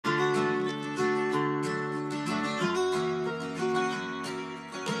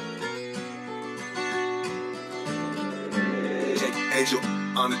Angel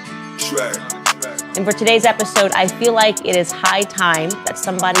on the track. And for today's episode, I feel like it is high time that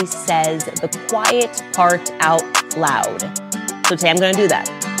somebody says the quiet part out loud. So today I'm going to do that.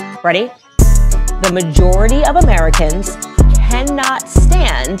 Ready? The majority of Americans cannot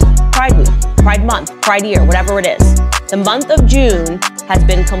stand Pride Week, Pride Month, Pride Year, whatever it is. The month of June has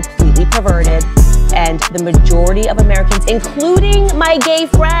been completely perverted, and the majority of Americans, including my gay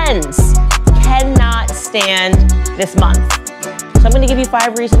friends, cannot stand this month. So I'm going to give you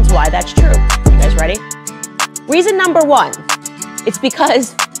 5 reasons why that's true. You guys ready? Reason number 1, it's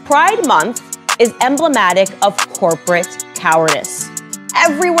because Pride Month is emblematic of corporate cowardice.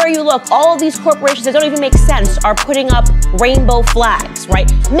 Everywhere you look, all of these corporations that don't even make sense are putting up rainbow flags,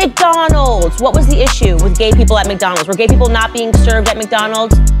 right? McDonald's, what was the issue with gay people at McDonald's? Were gay people not being served at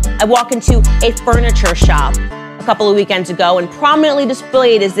McDonald's? I walk into a furniture shop a couple of weekends ago, and prominently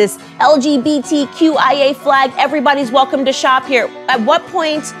displayed is this LGBTQIA flag. Everybody's welcome to shop here. At what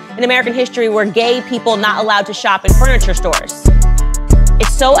point in American history were gay people not allowed to shop in furniture stores?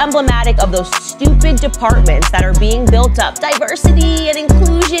 It's so emblematic of those stupid departments that are being built up. Diversity and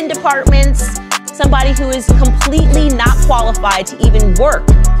inclusion departments. Somebody who is completely not qualified to even work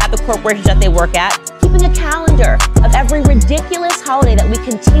at the corporations that they work at. Keeping a calendar of every ridiculous holiday that we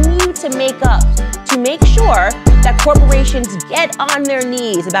continue to make up to make sure that corporations get on their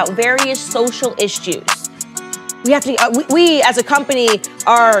knees about various social issues. We as a company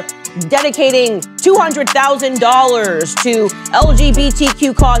are dedicating $200,000 to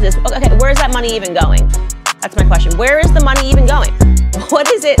LGBTQ causes. Okay, where is that money even going? That's my question. Where is the money even going? What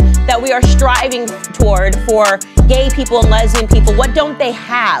is it that we are striving toward for gay people and lesbian people? What don't they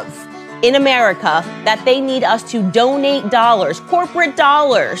have in America that they need us to donate dollars, corporate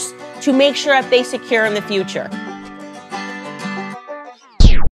dollars, to make sure that they secure in the future?